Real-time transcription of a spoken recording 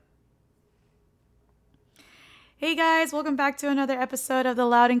Hey guys, welcome back to another episode of the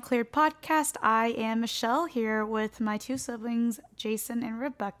Loud and Clear podcast. I am Michelle here with my two siblings, Jason and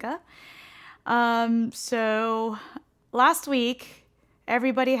Rebecca. So last week,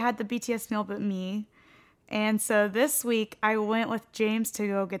 everybody had the BTS meal but me. And so this week, I went with James to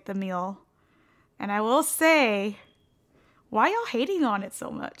go get the meal. And I will say, why y'all hating on it so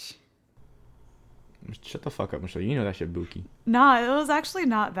much? Shut the fuck up, Michelle. You know that shit Buki. Nah, it was actually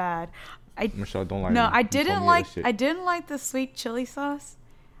not bad. Michelle, don't lie. No, to me. I You told didn't me like. that shit. I didn't like the sweet chili sauce.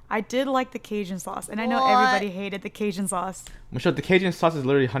 I did like the Cajun sauce, and I know What? everybody hated the Cajun sauce. Michelle, the Cajun sauce is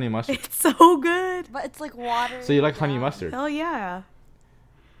literally honey mustard. It's so good. But it's like water. So you like honey mustard? Hell yeah.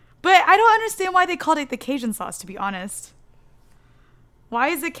 But I don't understand why they called it the Cajun sauce. To be honest, why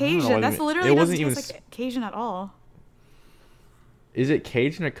is it know what Cajun? it That's mean- literally it doesn't wasn't even taste like Cajun at all. Is it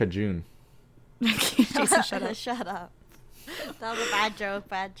Cajun or Cajun? Jason, shut up. Shut up. That was a bad joke.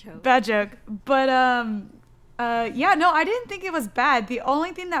 Bad joke. Bad joke. But yeah, no, I didn't think it was bad. The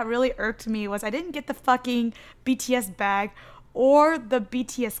only thing that really irked me was I didn't get the fucking BTS bag or the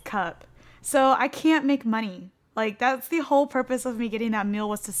BTS cup. So I can't make money. Like, that's the whole purpose of me getting that meal,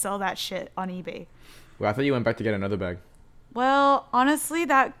 was to sell that shit on eBay. Well, I thought you went back to get another bag. Well, honestly,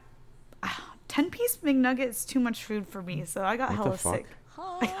 that 10-piece McNugget is too much food for me, so I got What the hella fuck? sick.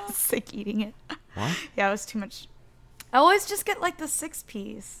 I got sick eating it. What? Yeah, it was too much. I always just get like the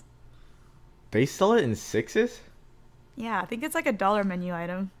 6-piece. They sell it in sixes? Yeah, I think it's like a dollar menu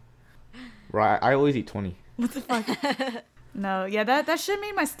item. Right, I always eat 20. What the fuck? No, yeah, that shit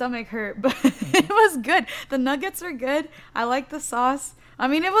made my stomach hurt, but it was good. The nuggets were good. I like the sauce. I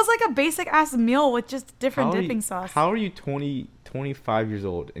mean, it was like a basic ass meal with just different dipping sauce. How are you 25 years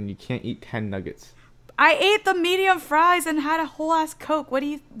old and you can't eat 10 nuggets? I ate the medium fries and had a whole ass Coke. What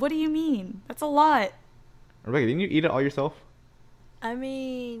do you mean? That's a lot. Rebecca, didn't you eat it all yourself? I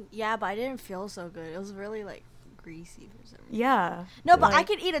mean, yeah, but I didn't feel so good. It was really like greasy for some reason. Yeah. No, but I Like-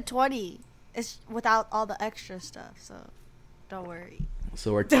 could eat a 20. It's without all the extra stuff, so don't worry.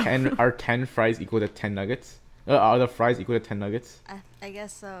 So are 10 fries equal to 10 nuggets? Are the fries equal to 10 nuggets? I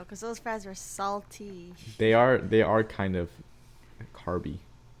guess so, because those fries were salty. They are kind of carby.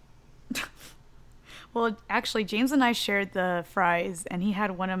 Well, actually, James and I shared the fries, and he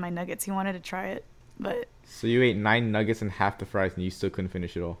had one of my nuggets. He wanted to try it, but So you ate 9 nuggets and half the fries and you still couldn't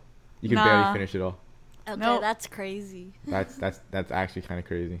finish it all. You could Nah. barely finish it all. Okay, No. that's crazy. That's actually kind of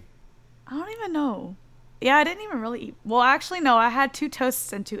crazy. I don't even know. Yeah, I didn't even really eat. Well, actually, no. I had 2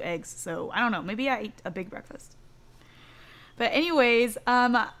 toasts and 2 eggs, so I don't know. Maybe I ate a big breakfast. But anyways,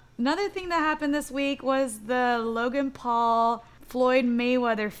 another thing that happened this week was the Logan Paul Floyd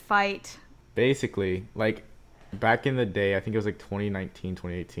Mayweather fight. Basically, like back in the day, I think it was like 2019,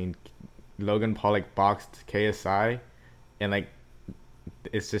 2018, Logan Paul like boxed KSI, and like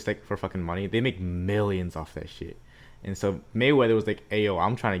it's just like for fucking money. They make millions off that shit. And so Mayweather was like, "Ayo,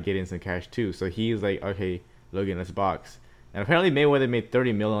 I'm trying to get in some cash too." So he's like, "Okay, Logan, let's box." And apparently Mayweather made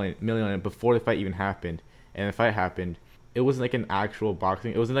 30 million on it before the fight even happened. And the fight happened. It wasn't like an actual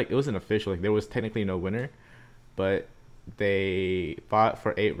boxing. It wasn't official. Like there was technically no winner, but they fought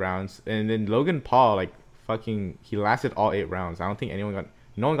for 8 rounds. And then Logan Paul he lasted all 8 rounds. I don't think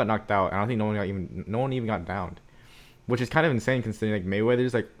no one got knocked out. I don't think no one even got downed. Which is kind of insane considering like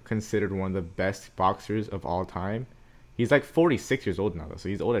Mayweather's like considered one of the best boxers of all time. He's like 46 years old now though, so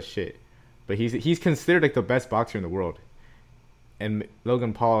he's old as shit. But he's considered like the best boxer in the world. And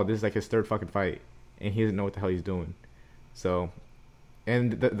Logan Paul, this is like his 3rd fucking fight, and he doesn't know what the hell he's doing. So,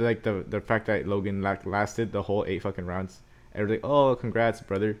 and the fact that Logan lasted the whole 8 fucking rounds, everybody's like, "Oh, congrats,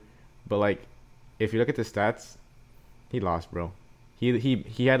 brother." But like, if you look at the stats, he lost, bro.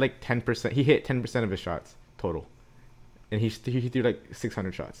 He had like 10%. He hit 10% of his shots total, and he threw like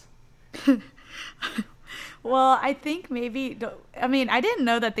 600 shots. Well, I think maybe. I mean, I didn't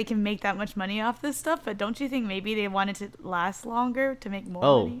know that they can make that much money off this stuff, but don't you think maybe they wanted to last longer to make more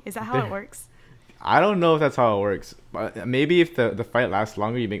money? Is that how it works? I don't know if that's how it works. But maybe if the fight lasts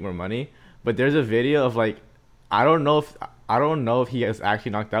longer, you make more money. But there's a video of like, I don't know if he was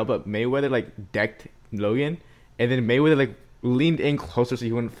actually knocked out, but Mayweather like decked Logan, and then Mayweather like leaned in closer so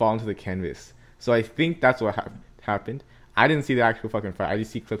he wouldn't fall into the canvas. So I think that's what happened. I didn't see the actual fucking fight. I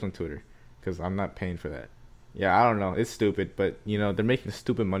just see clips on Twitter because I'm not paying for that. Yeah, I don't know. It's stupid, but you know they're making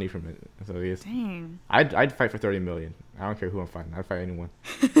stupid money from it. So yes, Dang. I'd fight for 30 million. I don't care who I'm fighting. I'd fight anyone.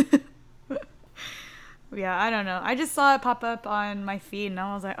 Yeah, I don't know. I just saw it pop up on my feed, and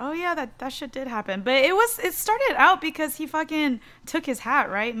I was like, "Oh yeah, that shit did happen." But it started out because he fucking took his hat,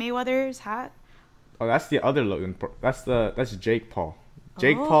 right? Mayweather's hat. Oh, that's the other Logan. That's Jake Paul.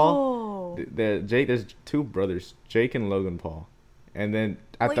 Jake Paul. Oh. There's 2 brothers, Jake and Logan Paul, and then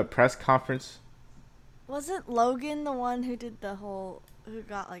at the Wait. press conference. Wasn't Logan the one who did who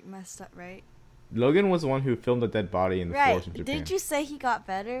got like messed up, right? Logan was the one who filmed the dead body in the forest in Japan. Did you say he got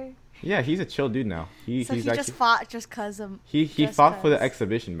better? Yeah, he's a chill dude now. So he's he actually, just fought just cause of. he just fought for the 'cause.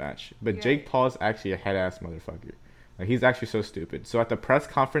 exhibition match, but Right. Jake Paul's actually a head ass motherfucker. Like, he's actually so stupid. So at the press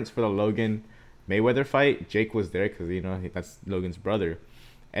conference for the Logan Mayweather fight, Jake was there because that's Logan's brother,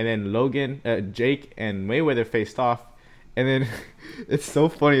 and then Jake and Mayweather faced off, and then it's so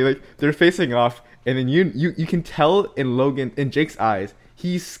funny, like they're facing off, and then you can tell in Jake's eyes,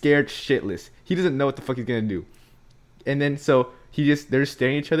 he's scared shitless. He doesn't know what the fuck he's gonna do, and then so they're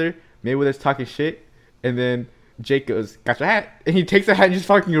staring at each other. Mayweather's talking shit, and then Jake goes, "Got your hat," and he takes the hat and just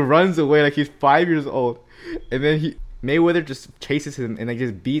fucking runs away like he's 5 years old, and then Mayweather just chases him and like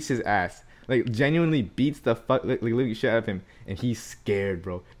just beats his ass. Like, genuinely beats the fuck, like literally shit out of him, and he's scared,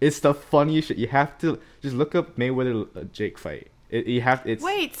 bro. It's the funniest shit. You have to just look up Mayweather Jake fight.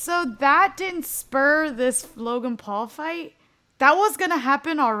 Wait, so that didn't spur this Logan Paul fight? That was gonna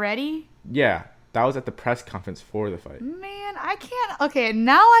happen already? Yeah, that was at the press conference for the fight. Man, I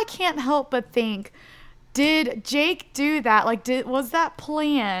can't help but think, did Jake do that? Like, was that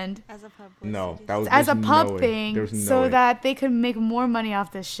planned As a publicity. No, that was as a there's pub no way. thing There's no so way. that they could make more money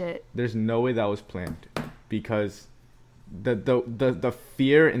off this shit? There's no way that was planned, because the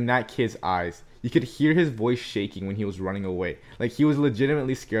fear in that kid's eyes. You could hear his voice shaking when he was running away. Like, he was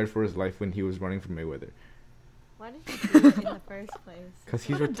legitimately scared for his life when he was running from Mayweather. Why did you do it in the first place? Because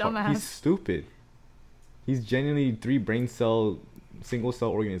he's What a retarded. dumbass. He's stupid. He's genuinely 3 brain cell, single cell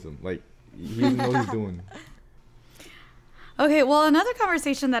organism. Like, he doesn't know what he's doing. Okay, well, another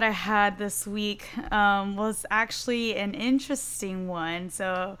conversation that I had this week was actually an interesting one.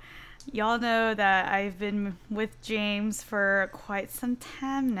 So, y'all know that I've been with James for quite some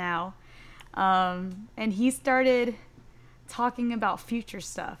time now. And he started talking about future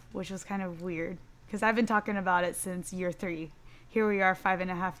stuff, which was kind of weird because I've been talking about it since year 3. Here we are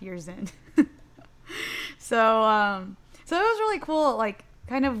 5.5 years in. So it was really cool, like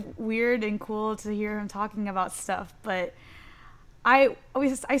kind of weird and cool to hear him talking about stuff. But I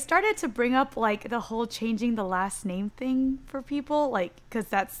started to bring up like the whole changing the last name thing for people, like, because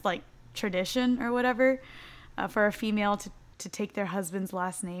that's like tradition or whatever, for a female to take their husband's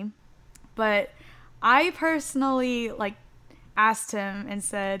last name. But I personally like asked him and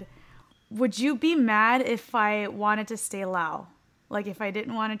said, would you be mad if I wanted to stay Lau? Like, if I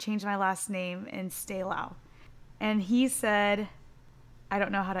didn't want to change my last name and stay Lau? And he said, I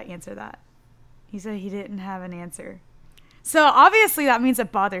don't know how to answer that. He said he didn't have an answer. So obviously that means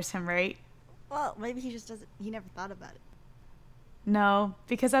it bothers him, right? Well, maybe he just doesn't. He never thought about it. No,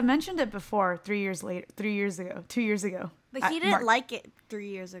 because I mentioned it before 2 years ago. But he didn't like it 3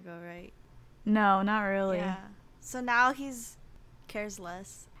 years ago, right? No, not really. Yeah. So now cares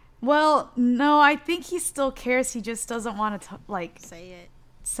less. Well, no, I think he still cares. He just doesn't want to like Say it.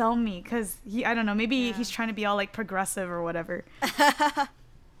 sell me because I don't know, maybe Yeah. he's trying to be all like progressive or whatever.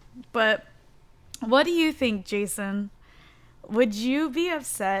 But what do you think, Jason? Would you be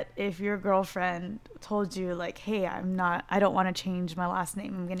upset if your girlfriend told you like, hey, I don't want to change my last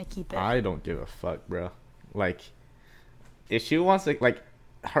name, I'm gonna keep it? I don't give a fuck, bro. Like, if she wants to, like,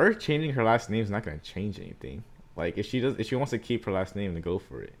 her changing her last name is not gonna change anything. Like, if she wants to keep her last name, then go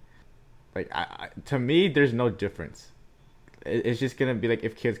for it. Like, to me, there's no difference. It's just gonna be like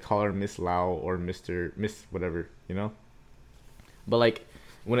if kids call her Miss Lau or Miss whatever, you know. But like,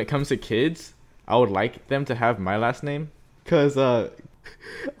 when it comes to kids, I would like them to have my last name, cause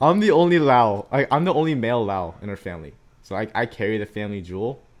I'm the only Lau. I'm the only male Lau in our family, so I carry the family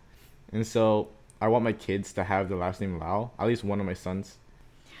jewel, and so I want my kids to have the last name Lau. At least one of my sons.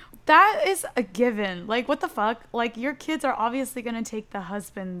 That is a given. Like, what the fuck? Like, your kids are obviously gonna take the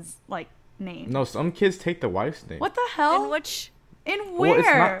husband's like name. No, some kids take the wife's name. What the hell? In which? In Well,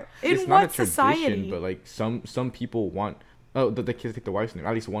 where? it's In not what a tradition, society? but like some people want the kids take the wife's name.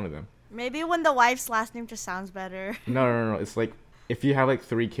 At least one of them. Maybe when the wife's last name just sounds better. No. It's like if you have like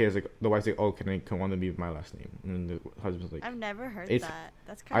 3 kids, like the wife's like, oh, can one of them be my last name? And the husband's like, I've never heard It's- that.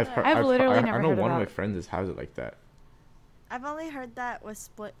 That's kind of. I've literally never I know heard of one of that. my friends has it like that. I've only heard that with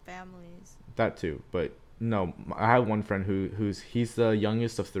split families. That too, but no, I have one friend he's the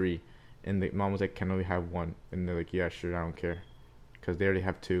youngest of 3, and the mom was like, can only have one, and they're like, yeah, sure, I don't care, because they already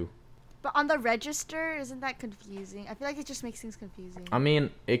have 2. But on the register, isn't that confusing? I feel like it just makes things confusing. I mean,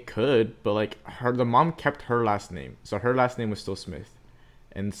 it could, but like the mom kept her last name, so her last name was still Smith,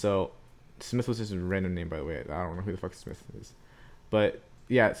 and so Smith was just a random name, by the way. I don't know who the fuck Smith is, but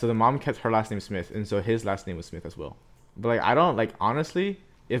yeah, so the mom kept her last name Smith, and so his last name was Smith as well. But like, I don't like, honestly,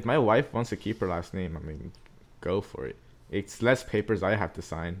 if my wife wants to keep her last name, I mean, go for it. It's less papers I have to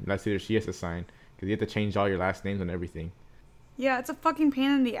sign. Less either she has to sign, because you have to change all your last names and everything. Yeah, it's a fucking pain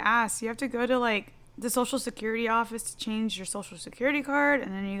in the ass. You have to go to like the social security office to change your social security card,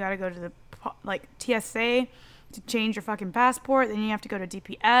 and then you gotta go to the like TSA to change your fucking passport. Then you have to go to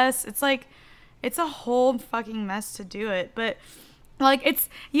DPS. It's like, it's a whole fucking mess to do it. But like, it's,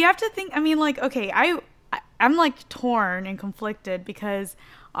 you have to think. I mean, like, okay, I'm like torn and conflicted because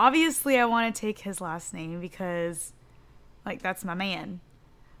obviously I want to take his last name because like that's my man.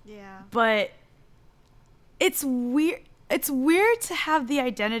 Yeah. But it's weird. It's weird to have the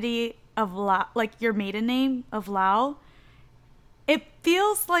identity of Lao, like your maiden name of Lao. It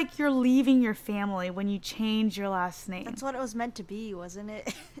feels like you're leaving your family when you change your last name. That's what it was meant to be, wasn't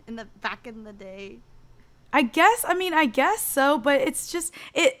it? Back in the day. I guess so, but it's just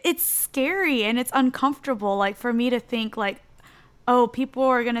it's scary and it's uncomfortable, like for me to think like, oh, people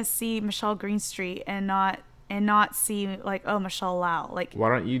are gonna see Michelle Greenstreet and not see like, oh, Michelle Lau. Like, Why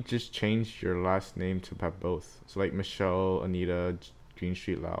don't you just change your last name to have both? So like Michelle Anita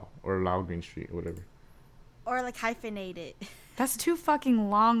Greenstreet Lau, or Lau Greenstreet, or whatever. Or like hyphenate it. that's too fucking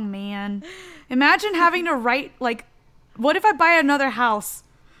long, man. Imagine having to write like, what if I buy another house?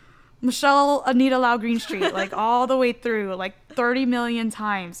 Michelle Anita Lau Greenstreet, like all the way through, like 30 million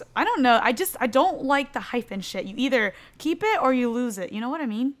times. I don't know. I don't like the hyphen shit. You either keep it or you lose it. You know what I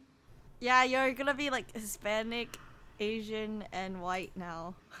mean? Yeah, you're gonna be like Hispanic, Asian, and white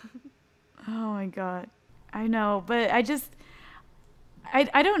now. Oh my god. I know, but I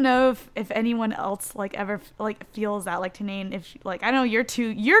don't know if anyone else like ever like feels that, like Tanane, if like, I know you're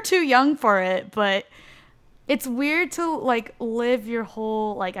too young for it, but it's weird to like live your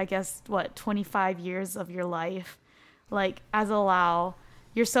whole, like, I guess what, 25 years of your life like as a Lao.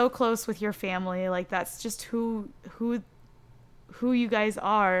 You're so close with your family, like that's just who you guys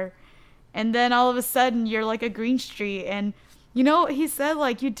are. And then all of a sudden you're like a Greenstreet, and you know, he said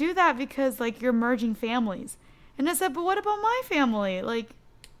like you do that because like you're merging families. And I said, but what about my family? Like,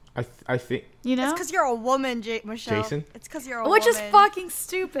 I think, you know, It's because you're a woman, Michelle. Jason? It's because you're a which woman. is fucking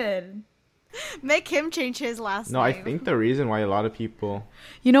stupid. Make him change his last no, name. I think the reason why a lot of people,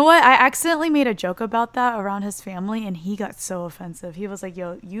 You know what? I accidentally made a joke about that around his family, and he got so offensive. He was like,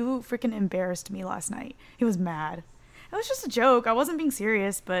 yo, you freaking embarrassed me last night. He was mad. It was just a joke. I wasn't being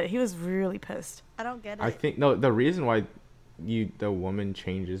serious, but he was really pissed. I don't get it. I think, no, the reason why the woman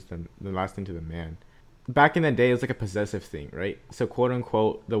changes the last name to the man, back in the day, it was like a possessive thing, right? So quote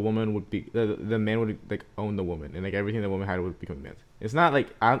unquote, the woman would be the man would like own the woman, and like everything the woman had would become man's. It's not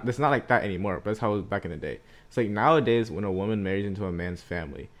like that anymore, but that's how it was back in the day. It's like nowadays, when a woman marries into a man's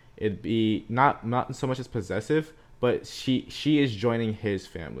family, it'd be not so much as possessive, but she is joining his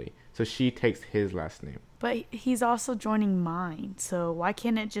family, so she takes his last name. But he's also joining mine, so why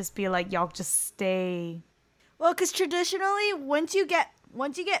can't it just be like, y'all just stay? Well, because traditionally, once you get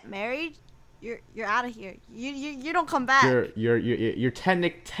married, you're out of here. You don't come back. You're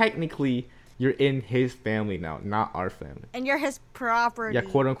technically you're in his family now, not our family. And you're his property. Yeah,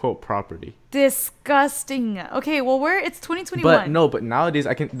 quote unquote property. Disgusting. Okay, well, it's 2021. But nowadays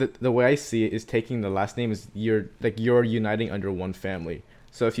I can the way I see it is taking the last name is you're uniting under one family.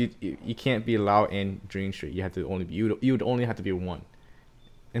 So if you can't be Lau and Greenstreet, you have to only be you would only have to be one.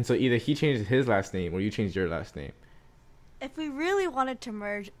 And so either he changes his last name or you change your last name. If we really wanted to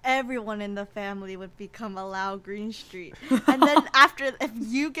merge, everyone in the family would become a Lau Greenstreet. And then if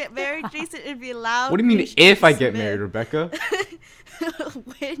you get married, Jason, it'd be Lau. What do you mean Greenstreet if I get Smith. married, Rebecca?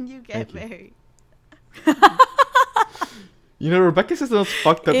 When you get Thank you. married. You know, Rebecca says the most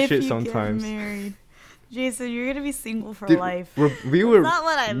fucked up if shit you sometimes. get married, Jason, you're gonna be single for Dude, life. we were not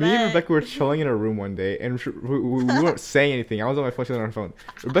what I me and meant. Rebecca were chilling in a room one day, and we weren't saying anything. I was on my phone, she was on her phone.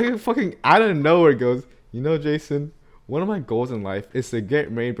 Rebecca fucking out of nowhere goes, you know, Jason, one of my goals in life is to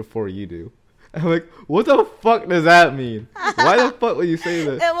get married before you do. I'm like, what the fuck does that mean? Why the fuck would you say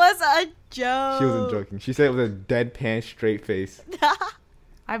that? It was a joke. She wasn't joking. She said it with a deadpan straight face.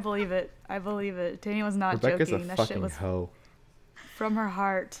 I believe it. Danny was not Rebecca's joking. a That shit fucking was hoe. from her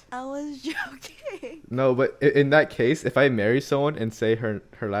heart. I was joking. No, but in that case, if I marry someone and say her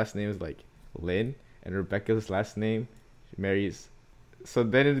last name is like Lynn and Rebecca's last name, she marries, so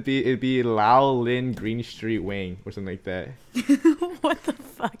then it'd be Lau Lynn Greenstreet Wang or something like that. What the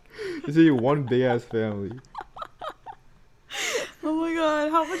fuck? It's be one big ass family. Oh my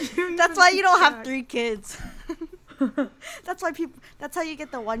god, how would you? That's even why you don't do have that? 3 kids. That's how you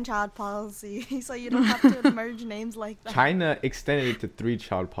get the one child policy. So you don't have to merge names like that. China extended it to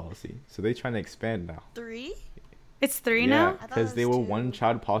 3-child policy, so they're trying to expand now. 3? It's 3 Yeah, now. I thought because it they was were 2.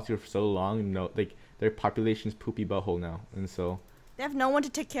 1-child policy for so long. No, like their population's poopy butthole now, and so They have no one to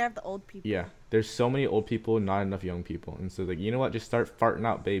take care of the old people. yeah, there's so many old people, not enough young people, and so like, you know what, just start farting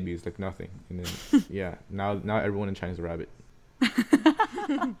out babies like nothing, and then yeah, now everyone in China's a rabbit.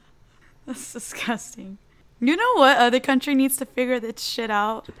 That's disgusting. You know what other country needs to figure this shit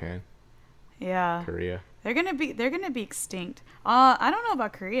out? Japan, Yeah. Korea. They're gonna be extinct. I don't know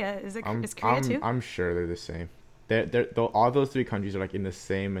about Korea. Is Korea too? I'm sure they're the same. All those three countries are like in the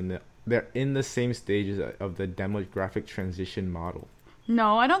same, and they're in the same stages of the demographic transition model.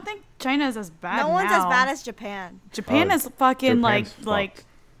 No, I don't think China is as bad. No one's now. as bad as Japan. Japan is fucking Japan's like fucked.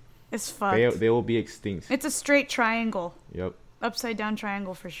 it's fucked. They will be extinct. It's a straight triangle, Yep. upside down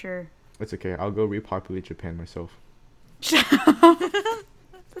triangle for sure. It's okay. I'll go repopulate Japan myself.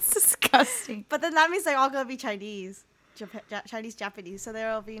 That's disgusting. But then that means they're all gonna be Chinese, Chinese, Japanese. So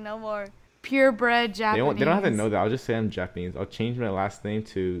there will be no more. Purebred Japanese. They don't have to know that. I'll just say I'm Japanese. I'll change my last name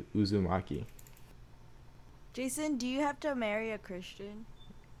to Uzumaki. Jason, do you have to marry a Christian,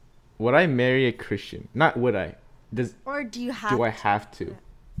 Would I marry a Christian? Not would I. or do you have? Do I have to?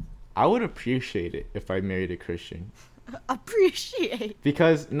 I would appreciate it if I married a Christian. Appreciate?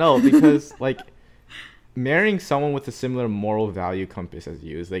 Because like marrying someone with a similar moral value compass as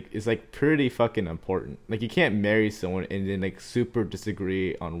you is like pretty fucking important. Like you can't marry someone and then like super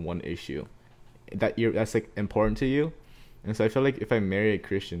disagree on one issue that's like important to you. And so I feel like if I marry a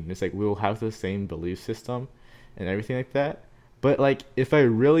Christian, it's like we'll have the same belief system and everything like that. But like if I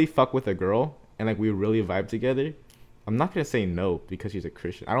really fuck with a girl and like we really vibe together, I'm not gonna say no because she's a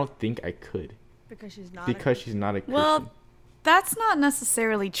Christian. I don't think I could. Because she's not. She's not a Christian. Well, that's not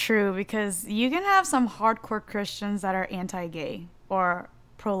necessarily true because you can have some hardcore Christians that are anti-gay or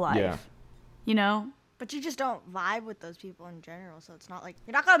pro-life. Yeah. You know? But you just don't vibe with those people in general, so it's not like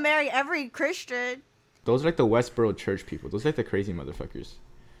you're not gonna marry every Christian. Those are like the Westboro church people. Those are like the crazy motherfuckers.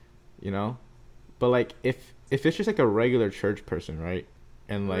 You know? But like if it's just like a regular church person, right?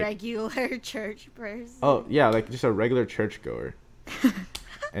 And like Regular church person. oh yeah, like just a regular church goer.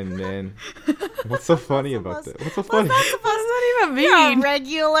 And then what's so funny about that? What's so funny? What does that even mean? You're a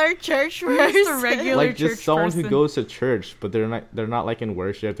regular church Just a person. regular Like just church someone person. who goes to church, but they're not like in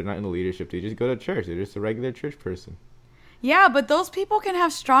worship, they're not in the leadership, they just go to church. They're just a regular church person. Yeah, but those people can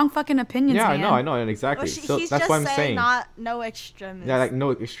have strong fucking opinions, Yeah, man. I know, and exactly. Well, So he's that's just what I'm saying. no extremists. Yeah, like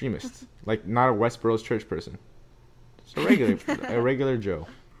no extremists. Like not a Westboro's church person. Just a regular Joe.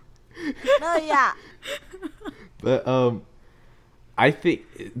 No, yeah. But I think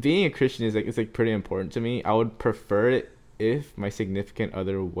being a Christian is like pretty important to me. I would prefer it if my significant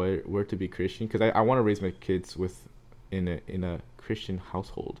other were to be Christian, because I want to raise my kids in a Christian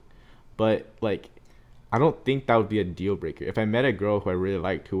household. But like, I don't think that would be a deal breaker. If I met a girl who I really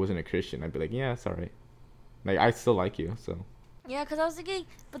liked who wasn't a Christian, I'd be like, yeah, it's alright. Like I still like you, so. Yeah, because I was thinking,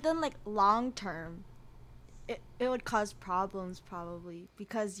 but then like long term, it would cause problems probably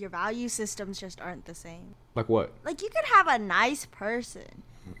because your value systems just aren't the same. Like what? Like you could have a nice person,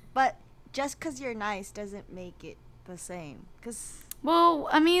 but just because you're nice doesn't make it the same. Cause Well,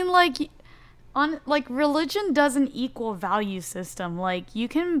 I mean, religion doesn't equal value system. Like, you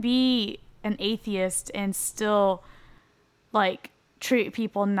can be an atheist and still, like, treat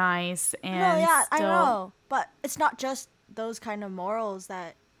people nice and no, yeah, I still... know, but it's not just those kind of morals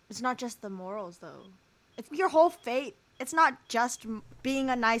that. It's not just the morals though. It's your whole faith. It's not just being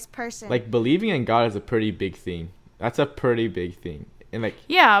a nice person. Like believing in God is a pretty big thing. That's a pretty big thing. And like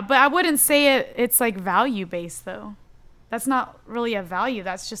Yeah, but I wouldn't say it's, like, value-based, though. That's not really a value.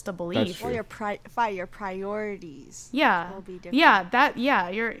 That's just a belief. Well, your priorities. Yeah. Will be different.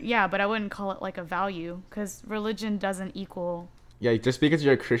 Yeah, but I wouldn't call it, like, a value because religion doesn't equal... yeah, just because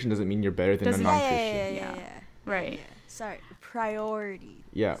you're a Christian doesn't mean you're better than a Doesn't- non-Christian. Yeah. Right. Sorry, priorities.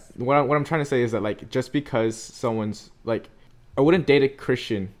 Yeah, what I'm trying to say is that like just because someone's like, I wouldn't date a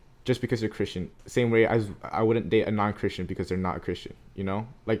Christian just because they're Christian. Same way as I wouldn't date a non-Christian because they're not a Christian. You know,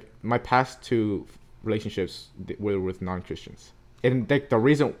 like my past two relationships were with non-Christians, and like the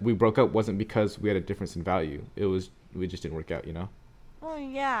reason we broke up wasn't because we had a difference in value. It was we just didn't work out. You know. Well,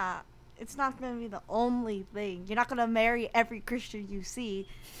 yeah. It's not going to be the only thing. You're not going to marry every Christian you see.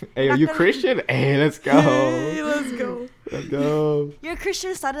 Hey, are you Christian? Hey, let's go. Let's go. Let's go. You're a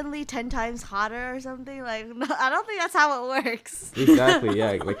Christian suddenly 10 times hotter or something? Like, no, I don't think that's how it works. Exactly.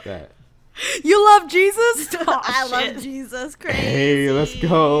 Yeah, like that. You love Jesus? Oh, I shit. love Jesus. Crazy. Hey, let's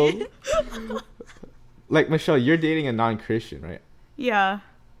go. Like Michelle, you're dating a non-Christian, right? Yeah.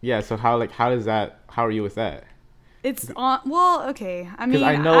 Yeah. So how are you with that? It's on... Well, okay. I mean,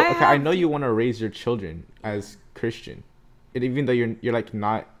 Because I know you want to raise your children as Christian, and even though you're like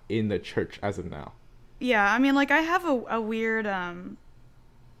not in the church as of now. Yeah, I mean, like, I have a weird, I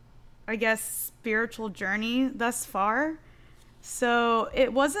guess, spiritual journey thus far. So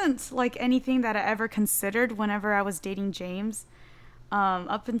it wasn't like anything that I ever considered whenever I was dating James.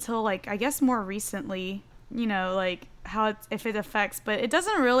 Up until like I guess more recently, you know, like how if it affects, but it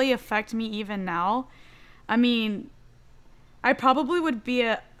doesn't really affect me even now. I mean, I probably would be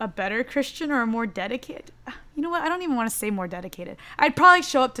a better Christian or a more dedicated. You know what? I don't even want to say more dedicated. I'd probably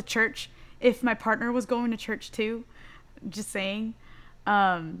show up to church if my partner was going to church too. Just saying.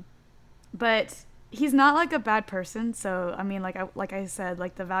 But he's not like a bad person. So, I mean, like I said,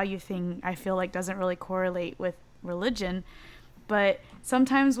 like the value thing I feel like doesn't really correlate with religion. But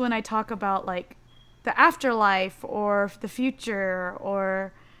sometimes when I talk about like the afterlife or the future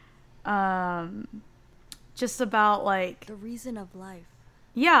or just about like The reason of life.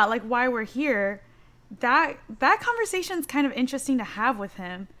 yeah, like why we're here, that conversation's kind of interesting to have with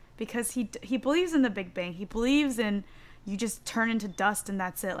him because he believes in the Big Bang. He believes in you just turn into dust and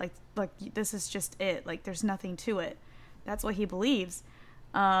that's it. Like this is just it. Like there's nothing to it. That's what he believes.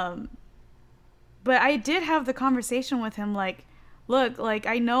 But I did have the conversation with him like, look, like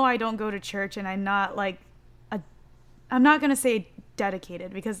I know I don't go to church and I'm not like I'm not going to say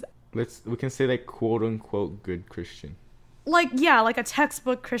dedicated because We can say like quote unquote good Christian. like yeah, like a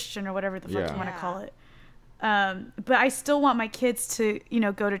textbook Christian or whatever the fuck Yeah. you want to call it. But I still want my kids to, you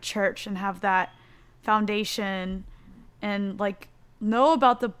know, go to church and have that foundation and like know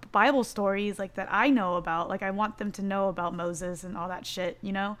about the Bible stories like that I know about. Like I want them to know about Moses and all that shit,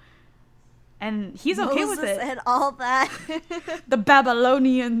 you know? And he's okay with Moses it. and all that. The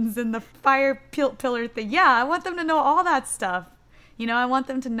Babylonians and the fire pillar thing. Yeah, I want them to know all that stuff. You know, I want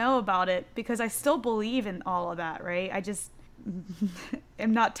them to know about it because I still believe in all of that, right? I just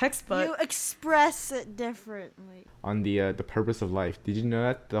am not textbook. You express it differently. On the purpose of life, did you know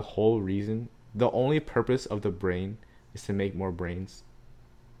that the only purpose of the brain is to make more brains?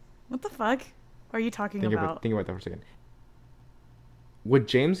 What the fuck are you talking Think about? about that for a second. Would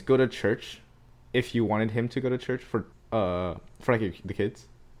James go to church if you wanted him to go to church for like the kids?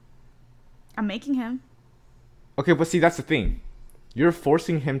 I'm making him. Okay, but see, that's the thing. You're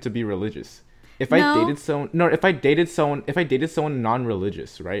forcing him to be religious. If No. if I dated someone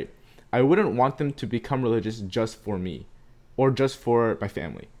non-religious, right? I wouldn't want them to become religious just for me or just for my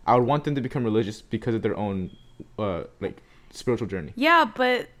family. I would want them to become religious because of their own like spiritual journey. Yeah,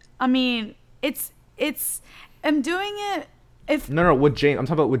 but I mean, it's I'm doing it if No, I'm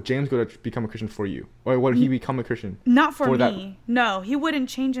talking about would James go to become a Christian for you? Or would he become a Christian? not for for me. that- No, he wouldn't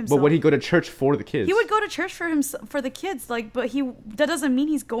change himself. But would he go to church for the kids? He would go to church for himself, for the kids, like, but that doesn't mean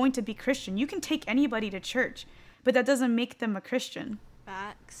he's going to be Christian. You can take anybody to church, but that doesn't make them a Christian.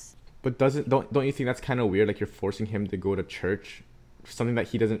 Facts. But don't you think that's kind of weird? Like you're forcing him to go to church, something that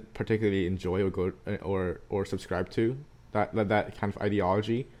he doesn't particularly enjoy or go or subscribe to, that kind of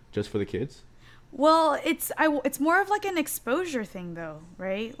ideology just for the kids. Well, it's more of like an exposure thing though,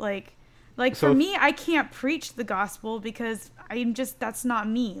 right? Like So for if- me, I can't preach the gospel because that's not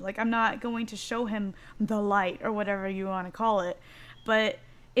me. Like I'm not going to show him the light or whatever you want to call it. But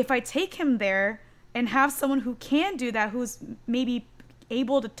if I take him there and have someone who can do that, who's maybe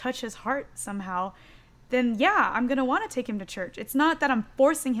able to touch his heart somehow, then yeah, I'm going to want to take him to church. It's not that I'm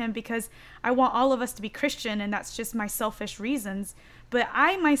forcing him because I want all of us to be Christian and that's just my selfish reasons. But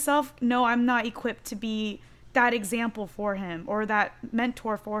I myself know I'm not equipped to be that example for him or that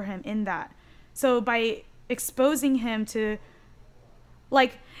mentor for him in that. So by exposing him to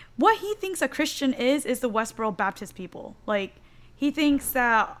like what he thinks a Christian is the Westboro Baptist people. Like he thinks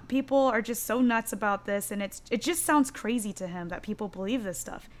that people are just so nuts about this and it just sounds crazy to him that people believe this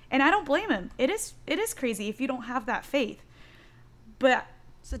stuff. And I don't blame him. It is crazy if you don't have that faith. But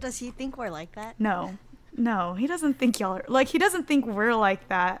So does he think we're like that? no, he doesn't think y'all are like he doesn't think we're like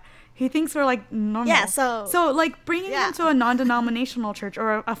that. He thinks we're like normal. Yeah, so like bringing yeah. him to a non-denominational church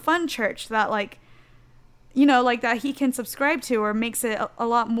or a fun church that like, you know, like that he can subscribe to or makes it a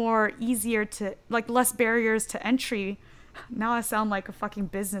lot more easier to like less barriers to entry. Now I sound like a fucking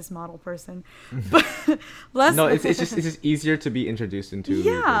business model person, but less. No, it's just easier to be introduced into. the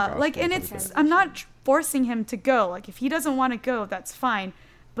Yeah, gospel like, and type of it's thing. I'm not forcing him to go. Like if he doesn't want to go, that's fine.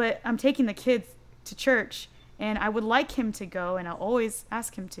 But I'm taking the kids to church. And I would like him to go, and I'll always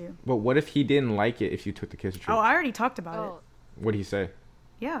ask him to. But what if he didn't like it if you took the kids to church? Oh, I already talked about Oh, it. What'd he say?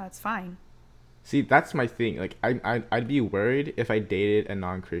 Yeah, it's fine. See, that's my thing. Like, I'd be worried if I dated a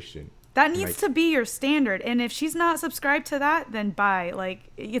non-Christian. That needs Like- to be your standard. And if she's not subscribed to that, then bye. Like,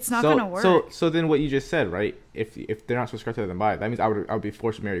 it's not going to work. So then what you just said, right? If they're not subscribed to that, then bye. That means I would be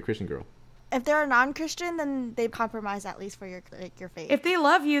forced to marry a Christian girl. if they're a non-Christian, then they compromise at least for your faith. If they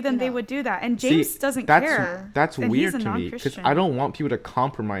love you, then You they know. would do that. And James doesn't care. That's then weird he's a to me because non-Christian. I don't want people to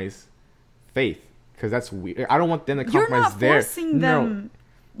compromise faith. because that's weird. I don't want them to You're compromise not their. forcing No, them.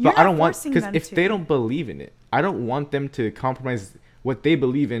 You're but I not don't want, forcing because them if to. they don't believe in it, I don't want them to compromise what they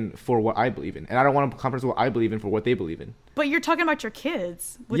believe in for what I believe in, and I don't want to compromise what I believe in for what they believe in. But you're talking about your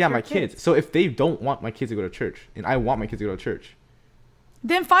kids. With Yeah, your my kids. So if they don't want my kids to go to church, and I want my kids to go to church,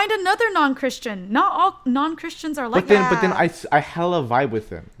 Then find another non-Christian. Not all non-Christians are like but then that. I hella vibe with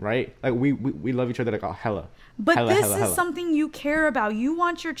them, right? Like we love each other like a hella. But Hella, this hella, is hella. something you care about. You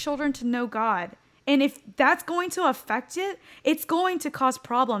want your children to know God. And if that's going to affect it, it's going to cause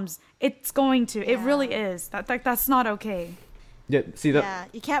problems. It's going to. It Yeah. really is. That's not okay. Yeah, see that. Yeah,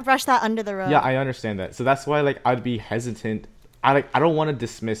 you can't brush that under the rug. Yeah, I understand that. So that's why like I'd be hesitant. I don't want to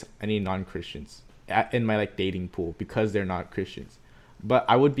dismiss any non-Christians in my like dating pool because they're not Christians. But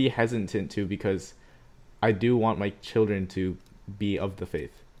I would be hesitant to, because I do want my children to be of the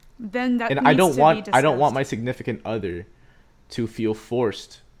faith. Then that And needs I don't to be want my discussed. significant other to feel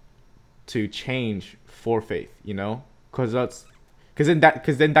forced to change for faith, you know? Cuz then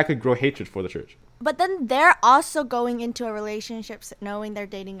that could grow hatred for the church. But then they're also going into a relationship knowing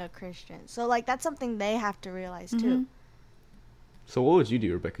they're dating a Christian. So like that's something they have to realize Mm-hmm. too. So what would you do,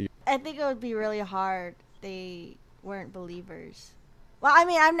 Rebecca? I think it would be really hard if they weren't believers. Well, I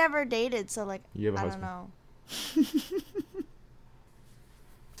mean, I've never dated, so like You have a I husband. don't know.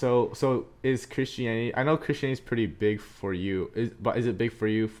 So is Christianity? I know Christianity is pretty big for you. But is it big for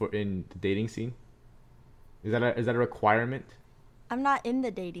you in the dating scene? Is that a requirement? I'm not in the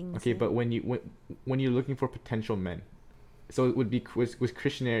dating Okay, scene. but when you're looking for potential men, so it would be was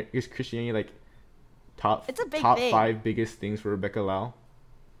Christianity like top It's a big top thing. 5 biggest things for Rebecca Lau?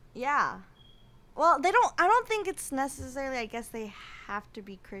 Yeah. Well, I don't think it's necessarily, I guess they have to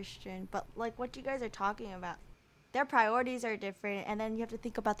be Christian, but like what you guys are talking about, their priorities are different, and then you have to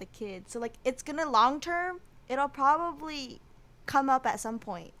think about the kids. So like it's gonna long term, it'll probably come up at some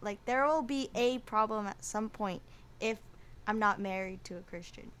point. Like there will be a problem at some point if I'm not married to a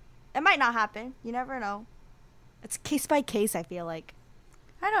Christian. It might not happen. You never know. It's case by case, I feel like.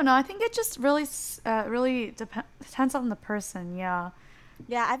 I don't know. I think it just really depends on the person. Yeah.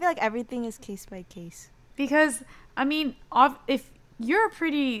 Yeah, I feel like everything is case by case. Because I mean, if you're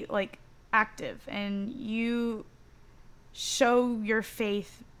pretty like active and you show your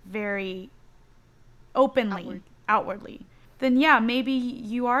faith very openly, outwardly, then yeah, maybe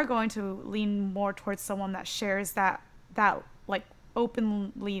you are going to lean more towards someone that shares that like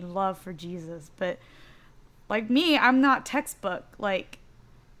openly love for Jesus. But like me, I'm not textbook. Like,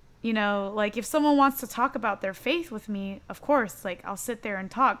 you know, like if someone wants to talk about their faith with me, of course, like I'll sit there and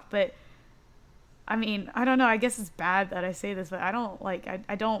talk. But I mean, I don't know. I guess it's bad that I say this, but I don't like,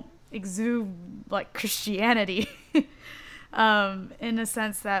 I don't exude like Christianity in a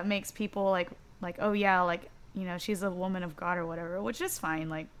sense that makes people like, oh yeah, like, you know, she's a woman of God or whatever, which is fine.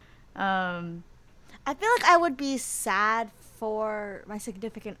 Like, I feel like I would be sad for my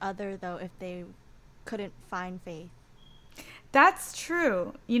significant other, though, if they couldn't find faith. that's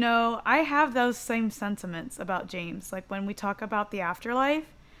true. You know, I have those same sentiments about James. Like when we talk about the afterlife,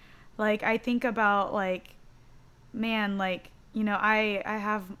 like I think about like, man, like, you know, I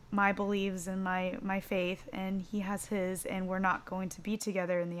have my beliefs and my faith, and he has his, and we're not going to be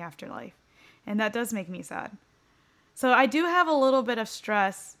together in the afterlife. And that does make me sad. So I do have a little bit of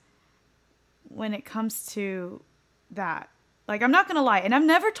stress when it comes to that. Like, I'm not going to lie. And I've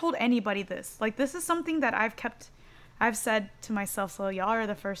never told anybody this. Like, this is something that I've said to myself, so y'all are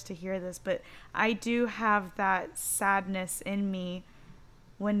the first to hear this, but I do have that sadness in me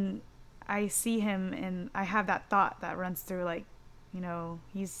when I see him, and I have that thought that runs through, like, you know,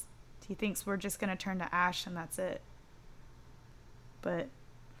 he thinks we're just going to turn to ash and that's it. But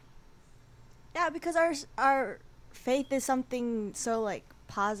Yeah, because our faith is something so like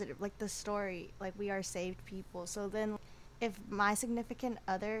positive, like the story, like we are saved people. So then if my significant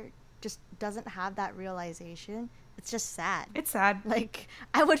other just doesn't have that realization, it's just sad. it's sad. Like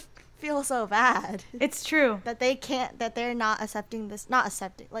I would feel so bad It's true. that they're not accepting this,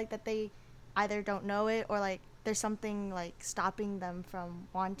 like that they either don't know it or like there's something like stopping them from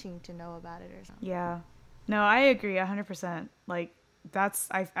wanting to know about it or something. Yeah. No, I agree 100%. Like,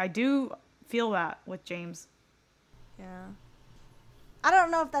 I do feel that with James. Yeah. I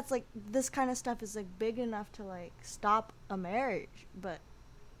don't know if that's like this kind of stuff is like big enough to like stop a marriage, but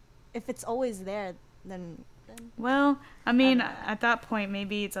if it's always there, then Well, I mean, don't know. at that point,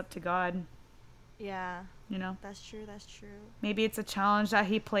 maybe it's up to God, yeah, you know? that's true. Maybe it's a challenge that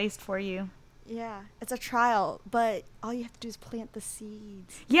he placed for you. Yeah, it's a trial, but all you have to do is plant the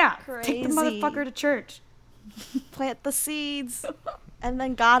seeds. Yeah, take the Crazy. motherfucker to church. Plant the seeds, and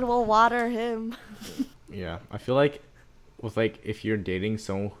then God will water him. Yeah, I feel like with like if you're dating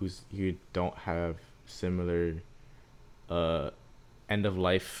someone you don't have similar end of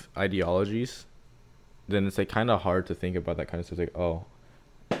life ideologies, then it's like kind of hard to think about that kind of stuff. Like, oh,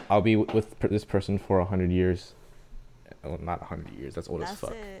 I'll be with this person for 100 years. Well, not 100 years. That's old as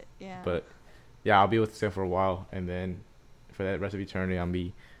fuck. It. Yeah. But yeah, I'll be with them for a while, and then for that rest of eternity, I'll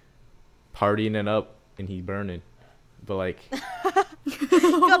be partying it up and he burning. But like,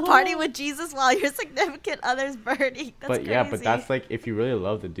 go party with Jesus while your significant other's burning. That's crazy. Yeah, but that's like, if you really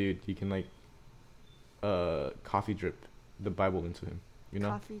love the dude, you can like coffee drip the Bible into him, you know?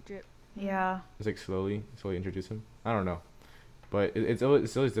 Coffee drip. Yeah. Just like slowly introduce him. I don't know, but it's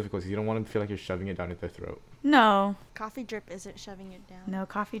always difficult because you don't want to feel like you're shoving it down their throat. No. Coffee drip isn't shoving it down. No,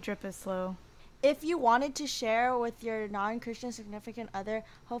 coffee drip is slow. If you wanted to share with your non-Christian significant other,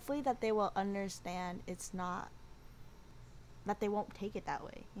 hopefully that they will understand it's not, that they won't take it that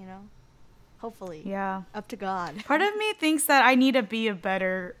way, you know? Hopefully. Yeah. Up to God. Part of me thinks that I need to be a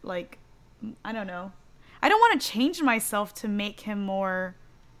better, like, I don't know. I don't want to change myself to make him more,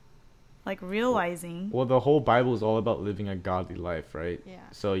 like, realizing. Well, the whole Bible is all about living a godly life, right? Yeah.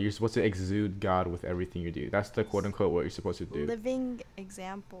 So you're supposed to exude God with everything you do. That's the quote unquote what you're supposed to do. Living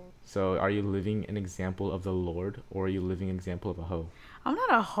example. So are you living an example of the Lord, or are you living an example of a hoe? I'm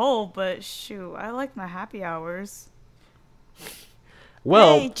not a hoe, but shoot, I like my happy hours.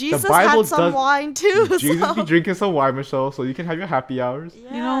 Well, hey, Jesus the Bible had some wine too. Jesus be drinking some wine, Michelle, so you can have your happy hours.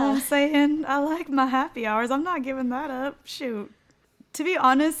 Yeah. You know what I'm saying? I like my happy hours. I'm not giving that up. Shoot. To be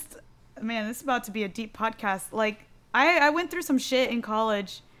honest, man, this is about to be a deep podcast. Like, I went through some shit in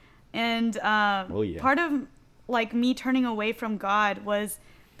college, and part of like me turning away from God was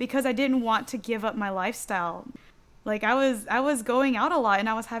because I didn't want to give up my lifestyle. Like, I was going out a lot and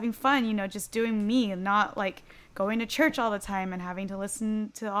I was having fun, you know, just doing me and not like going to church all the time and having to listen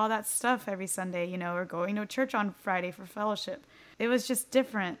to all that stuff every Sunday, you know, or going to church on Friday for fellowship. It was just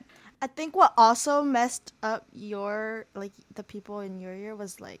different. I think what also messed up the people in your year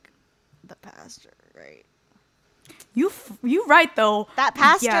was like the pastor, right? You right though. That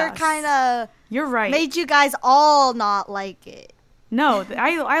pastor Yes. kind of You're right. made you guys all not like it. No,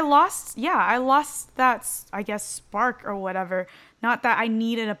 I lost that, I guess, spark or whatever. Not that I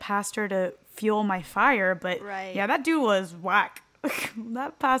needed a pastor to fuel my fire, but Right. yeah, that dude was whack.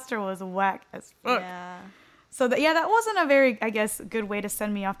 That pastor was whack as fuck. Yeah. So that wasn't a very, I guess, good way to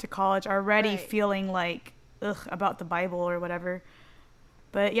send me off to college already Right. feeling like about the Bible or whatever.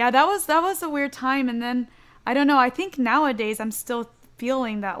 But yeah, that was a weird time. And then I don't know, I think nowadays I'm still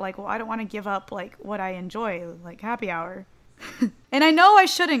feeling that like, well, I don't want to give up like what I enjoy, like happy hour. And I know I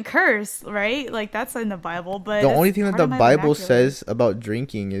shouldn't curse, right? Like that's in the Bible, but The only thing that part the of my Bible vernacular. says about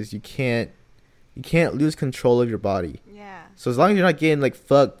drinking is you can't lose control of your body. Yeah. So as long as you're not getting like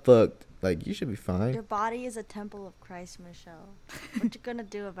fucked, like you should be fine. Your body is a temple of Christ, Michelle. What you gonna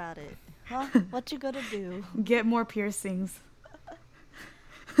do about it? Huh? What you gonna do? Get more piercings.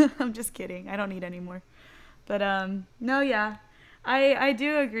 I'm just kidding. I don't need any more. But no, yeah. I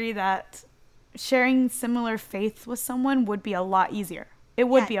do agree that sharing similar faith with someone would be a lot easier. It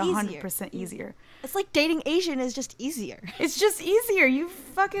would be Yeah, 100% easier. It's like dating Asian is just easier. It's just easier. You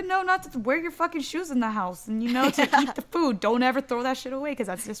fucking know not to wear your fucking shoes in the house, and you know to eat the food. Don't ever throw that shit away because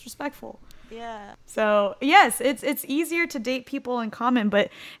that's disrespectful. Yeah. So yes, it's easier to date people in common, but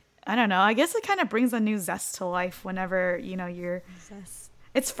I don't know. I guess it kind of brings a new zest to life whenever you're.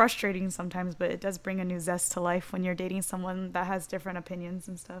 It's frustrating sometimes, but it does bring a new zest to life when you're dating someone that has different opinions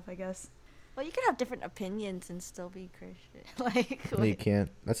and stuff, I guess. Well, you can have different opinions and still be Christian. No, you can't.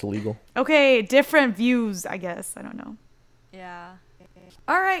 That's illegal. Okay, different views, I guess. I don't know. Yeah.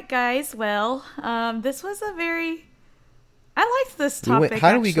 All right, guys. Well, this was a very... I liked this topic,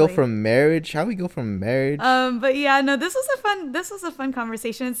 How do we go actually. from marriage? How do we go from marriage? But yeah, no, this was a fun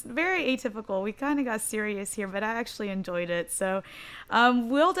conversation. It's very atypical. We kind of got serious here, but I actually enjoyed it. So,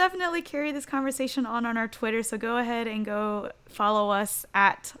 we'll definitely carry this conversation on our Twitter. So go ahead and go follow us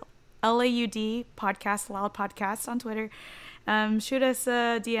at LAUD Podcast, Loud Podcast on Twitter. Shoot us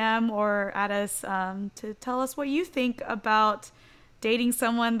a DM or at us to tell us what you think about dating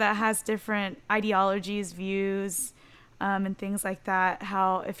someone that has different ideologies, views, and things like that.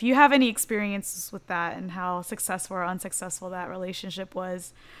 How, if you have any experiences with that and how successful or unsuccessful that relationship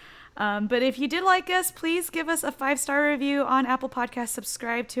was. But if you did like us, please give us a 5-star review on Apple Podcasts.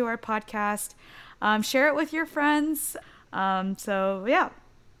 Subscribe to our podcast. Share it with your friends. So yeah,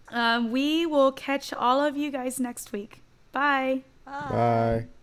 we will catch all of you guys next week. Bye. Bye.